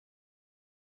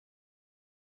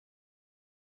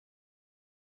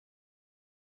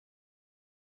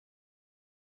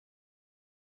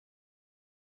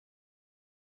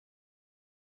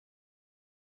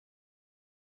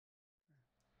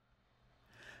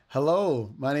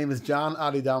Hello, my name is John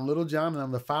Adidam Littlejohn, and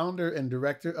I'm the founder and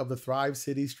director of the Thrive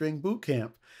City String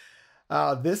Bootcamp.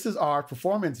 This is our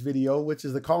performance video, which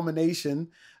is the culmination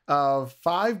of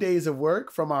 5 days of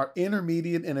work from our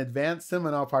intermediate and advanced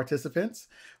seminar participants.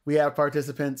 We have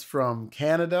participants from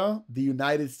Canada, the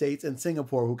United States, and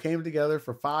Singapore who came together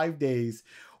for 5 days,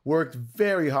 worked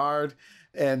very hard,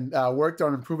 and worked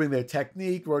on improving their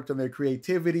technique, worked on their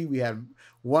creativity. We had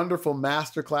wonderful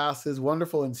master classes,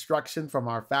 wonderful instruction from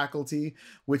our faculty,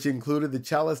 which included the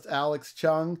cellist Alex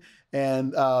Cheung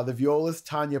and the violist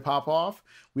Tanya Popoff.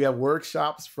 We have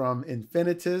workshops from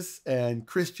Infinitus and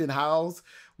Christian Howells.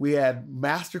 We had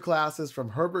master classes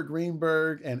from Herbert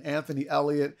Greenberg and Anthony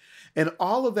Elliott, and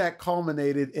all of that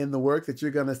culminated in the work that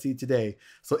you're going to see today.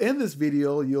 So in this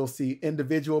video, you'll see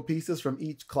individual pieces from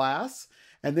each class,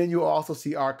 and then you'll also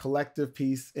see our collective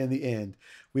piece in the end.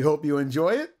 We hope you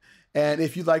enjoy it. And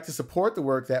if you'd like to support the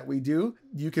work that we do,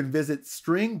 you can visit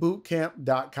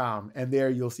stringbootcamp.com, and there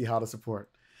you'll see how to support.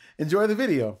 Enjoy the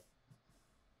video.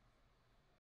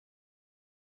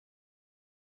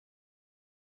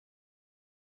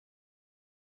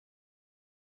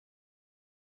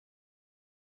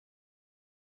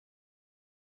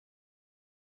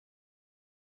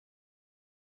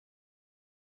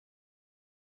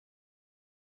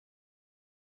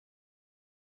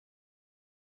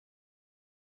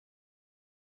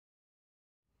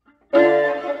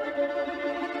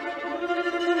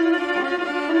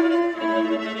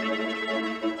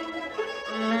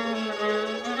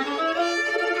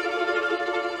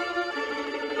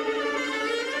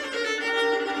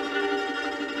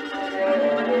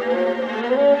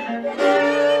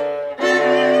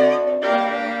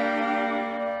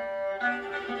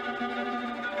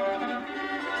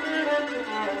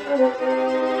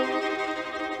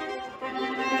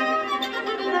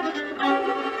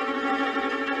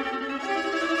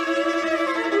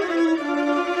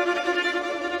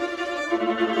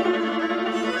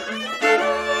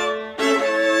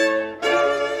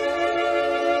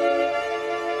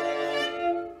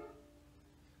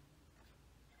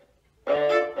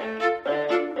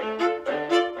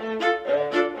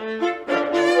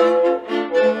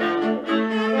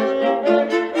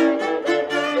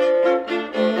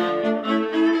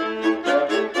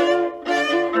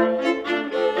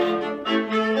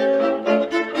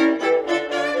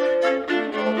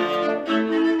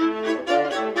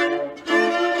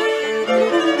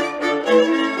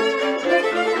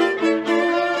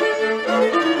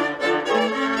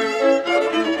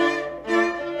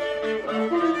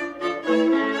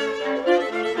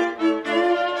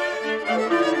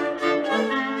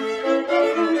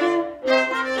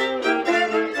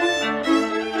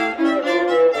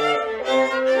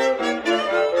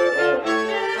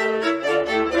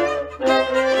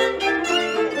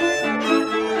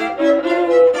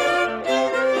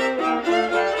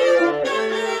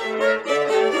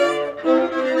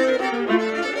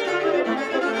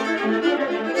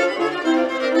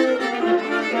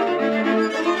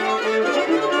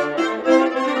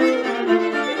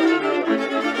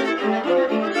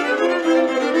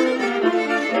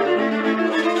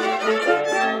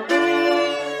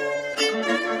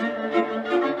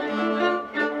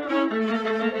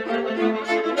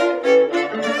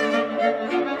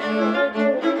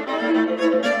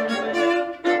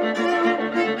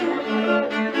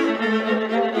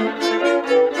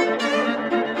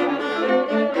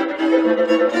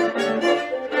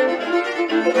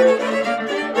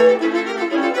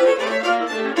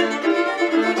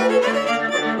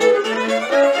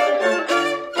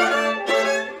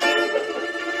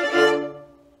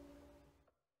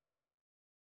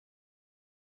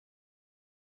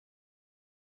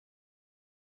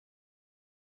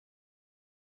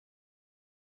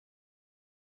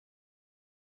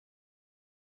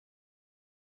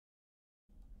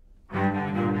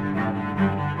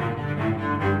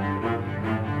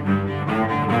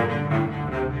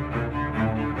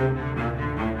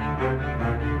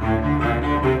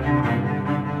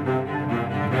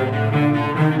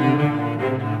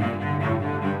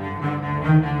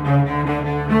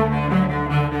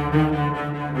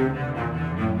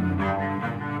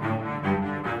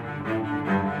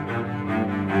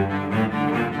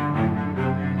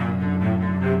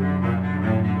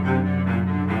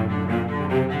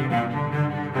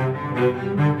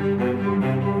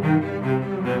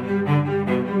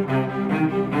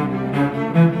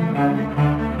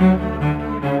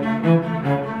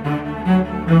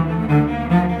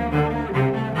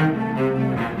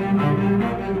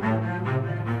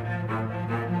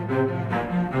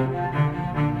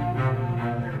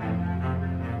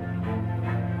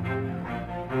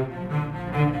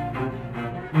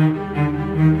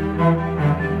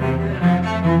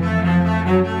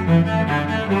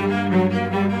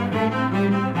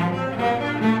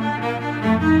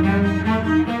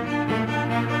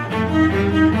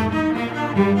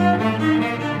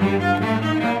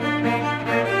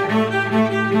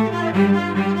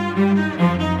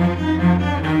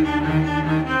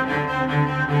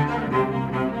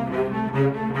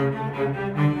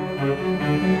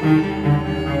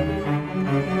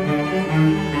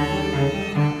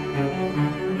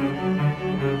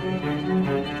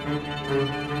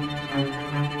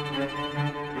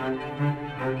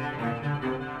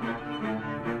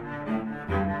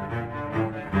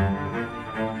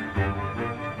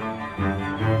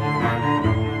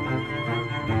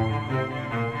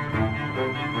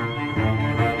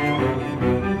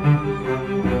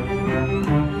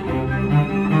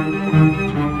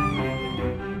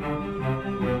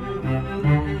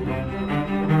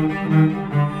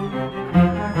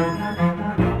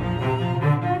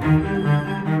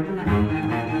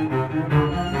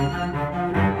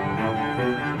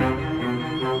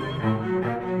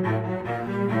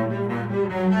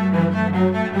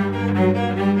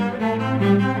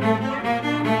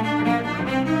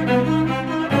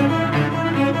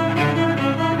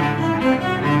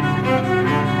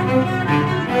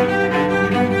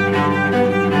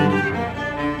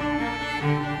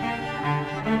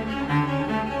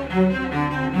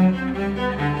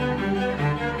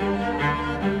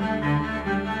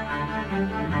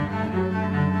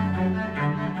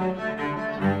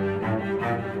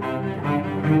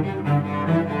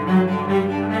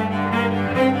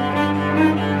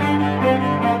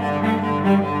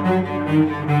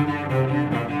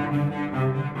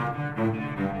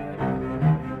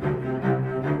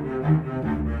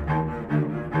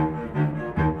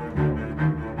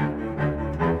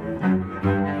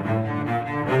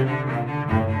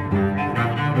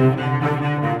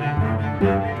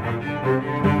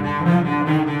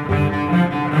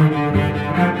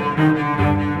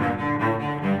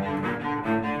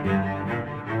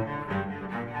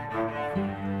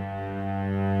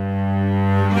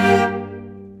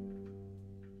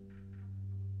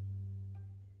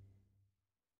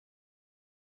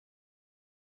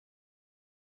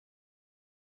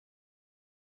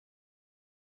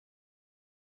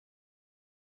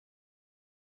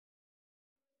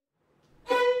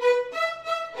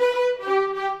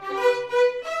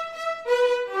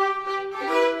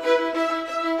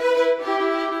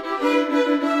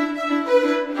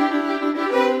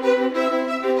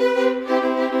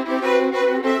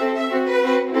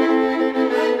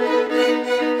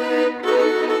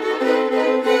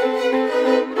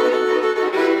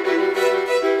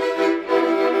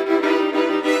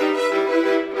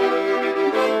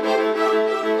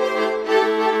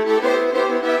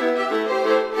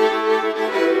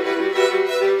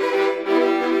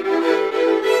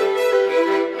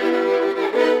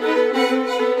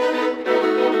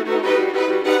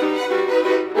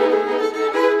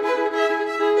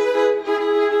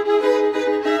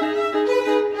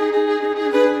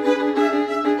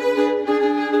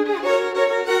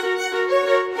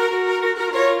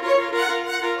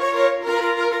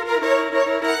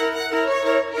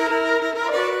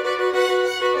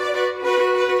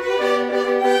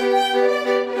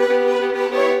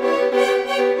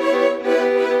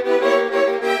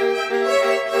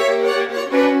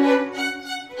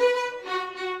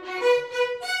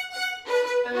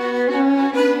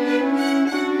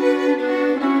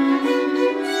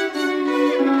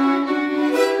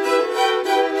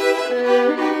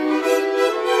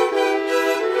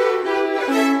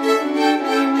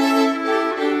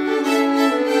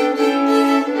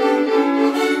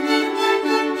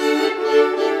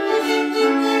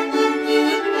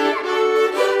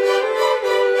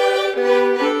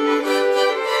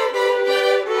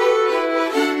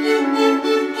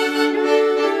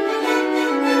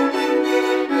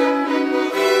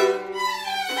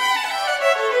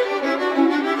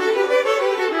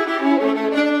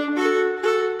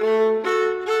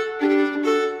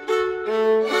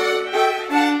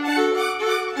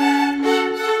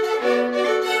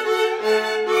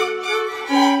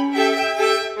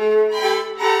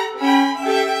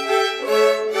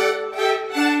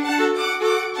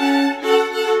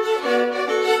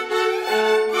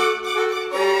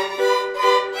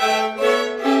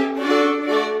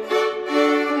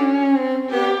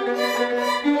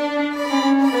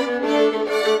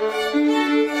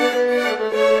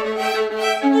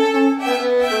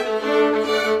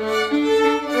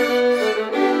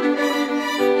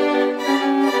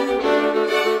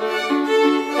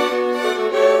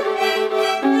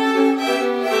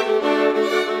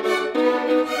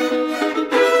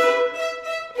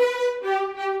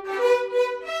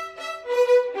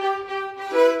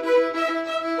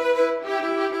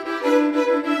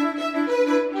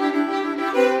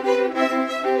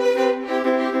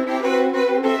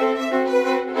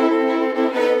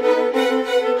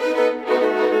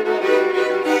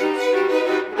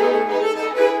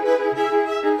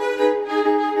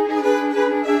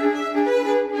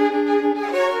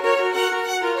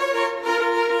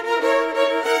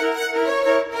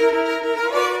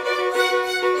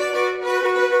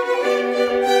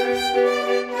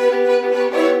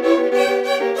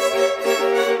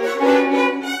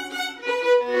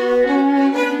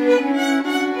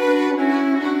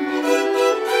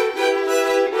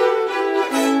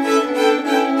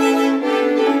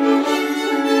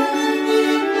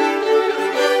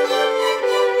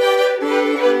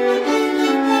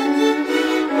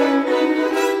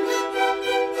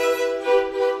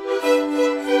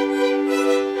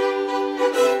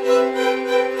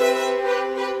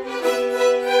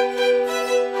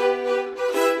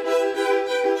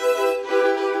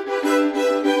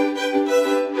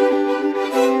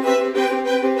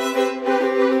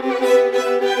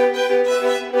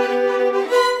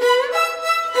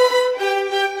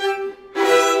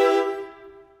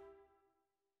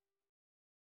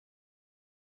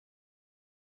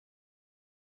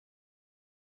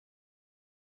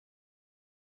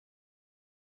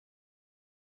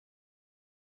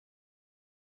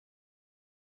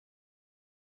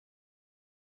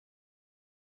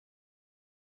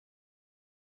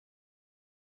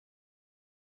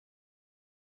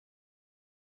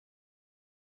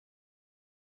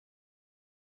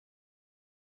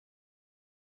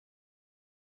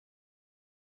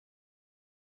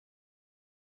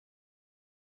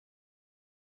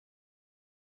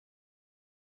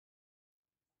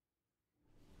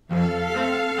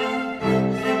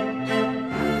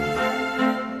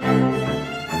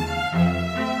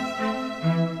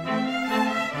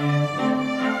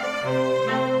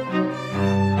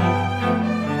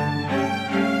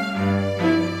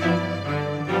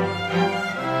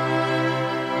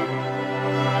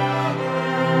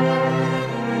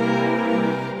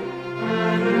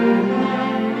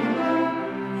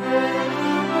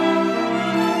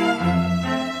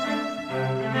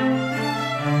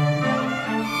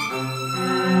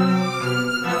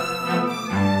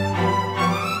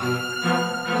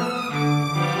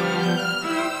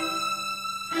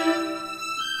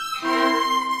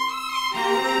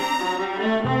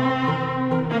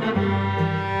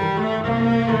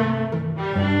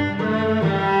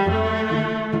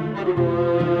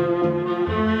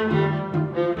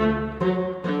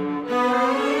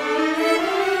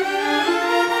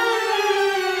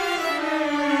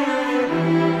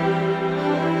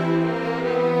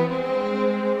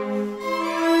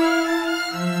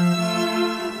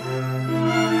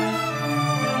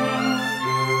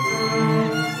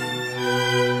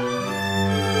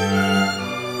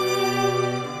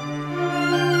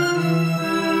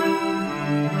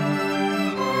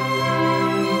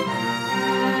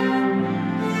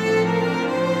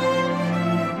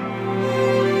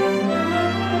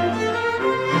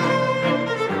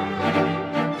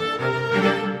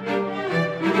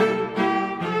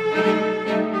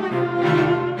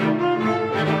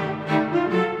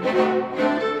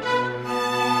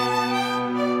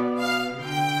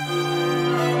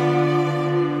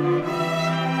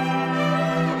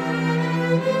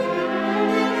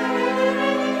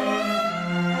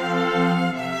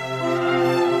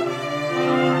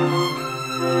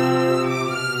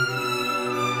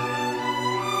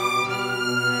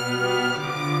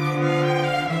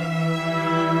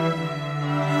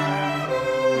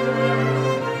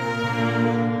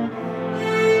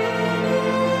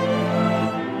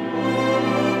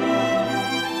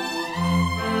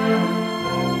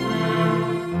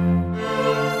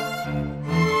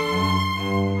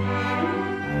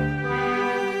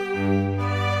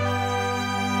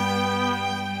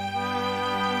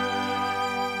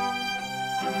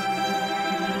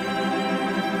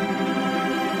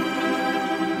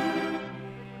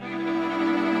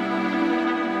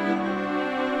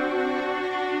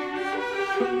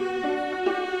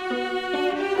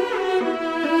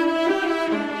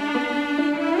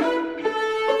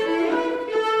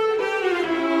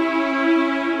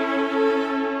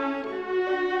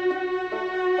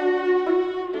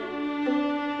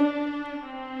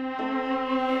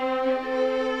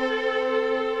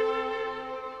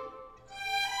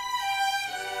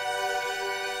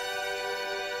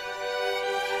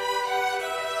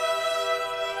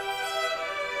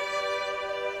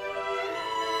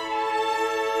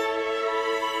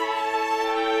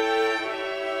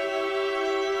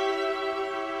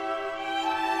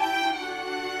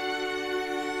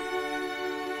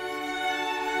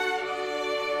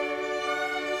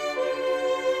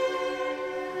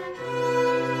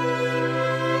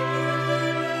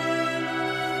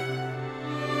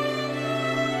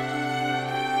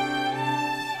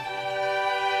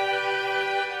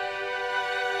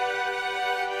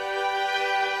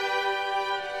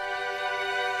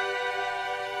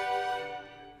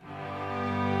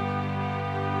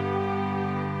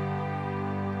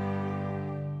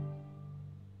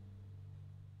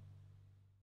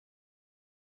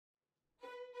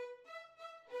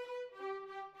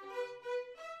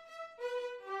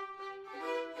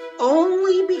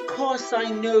 only because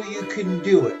I know you can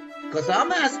do it. Because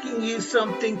I'm asking you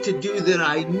something to do that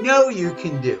I know you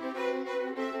can do.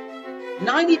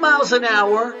 90 miles an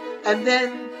hour and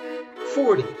then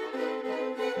 40.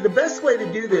 The best way to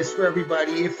do this for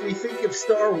everybody, if we think of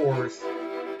Star Wars,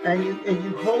 and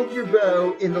you hold your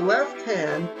bow in the left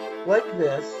hand like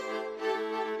this,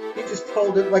 you just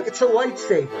hold it like it's a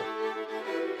lightsaber.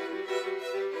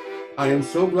 I am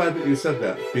so glad that you said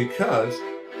that, because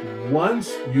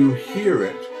once you hear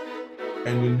it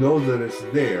and you know that it's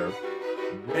there,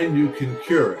 then you can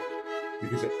cure it. You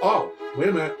can say, oh, wait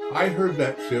a minute, I heard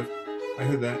that shift, I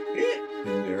heard that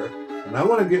in there, and I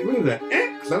want to get rid of that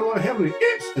because I don't want to have any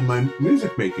in my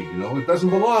music making, you know, it doesn't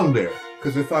belong there.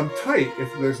 Because if I'm tight, if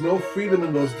there's no freedom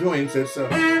in those joints, it sounds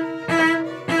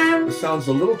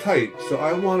a little tight. So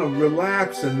I want to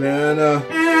relax and then,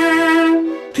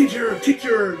 teacher,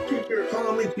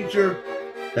 call me teacher.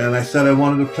 And I said I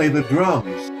wanted to play the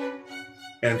drums.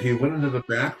 And he went into the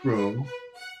back room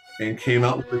and came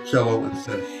out with the cello and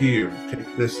said, here,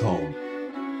 take this home.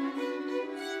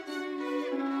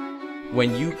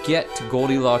 When you get to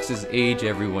Goldilocks' age,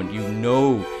 everyone, you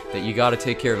know that you got to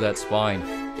take care of that spine.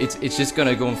 It's just going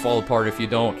to go and fall apart if you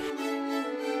don't.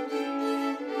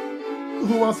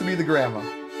 Who wants to be the grandma?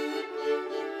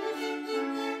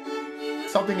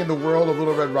 Something in the world of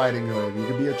Little Red Riding Hood. You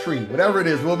could be a tree. Whatever it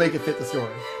is, we'll make it fit the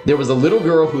story. There was a little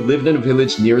girl who lived in a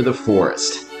village near the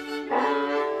forest.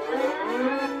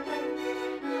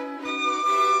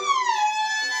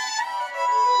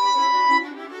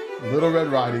 Little Red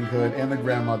Riding Hood and the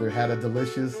grandmother had a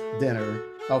delicious dinner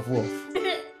of wolf.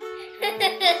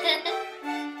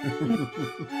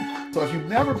 So if you've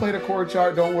never played a chord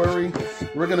chart, don't worry.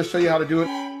 We're going to show you how to do it.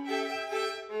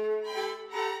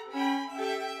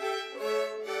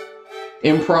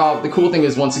 Improv, the cool thing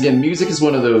is, once again, music is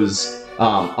one of those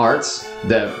arts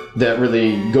that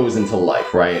really goes into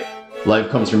life, right? Life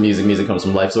comes from music, music comes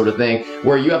from life sort of thing,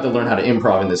 where you have to learn how to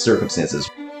improv in the circumstances.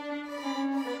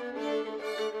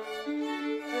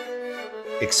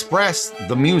 Express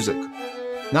the music,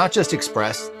 not just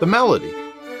express the melody.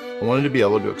 I wanted to be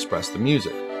able to express the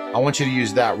music. I want you to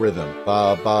use that rhythm,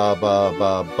 ba, ba, ba,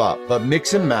 ba, ba, but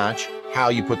mix and match how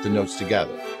you put the notes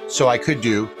together. So I could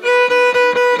just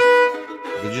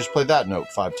play that note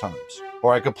 5 times,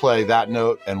 or I could play that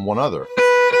note and one other.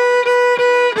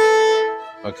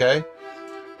 Okay?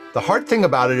 The hard thing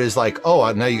about it is like,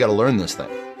 oh, now you got to learn this thing.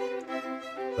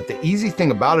 But the easy thing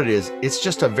about it is,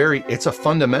 it's a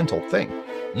fundamental thing.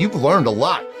 You've learned a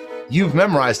lot. You've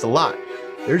memorized a lot.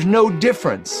 There's no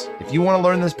difference. If you want to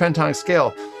learn this pentatonic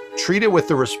scale, treat it with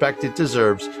the respect it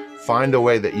deserves. Find a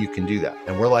way that you can do that.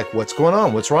 And we're like, what's going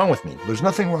on? What's wrong with me? There's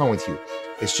nothing wrong with you.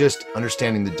 It's just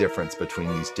understanding the difference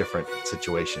between these different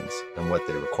situations and what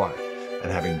they require,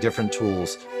 and having different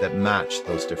tools that match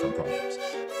those different problems.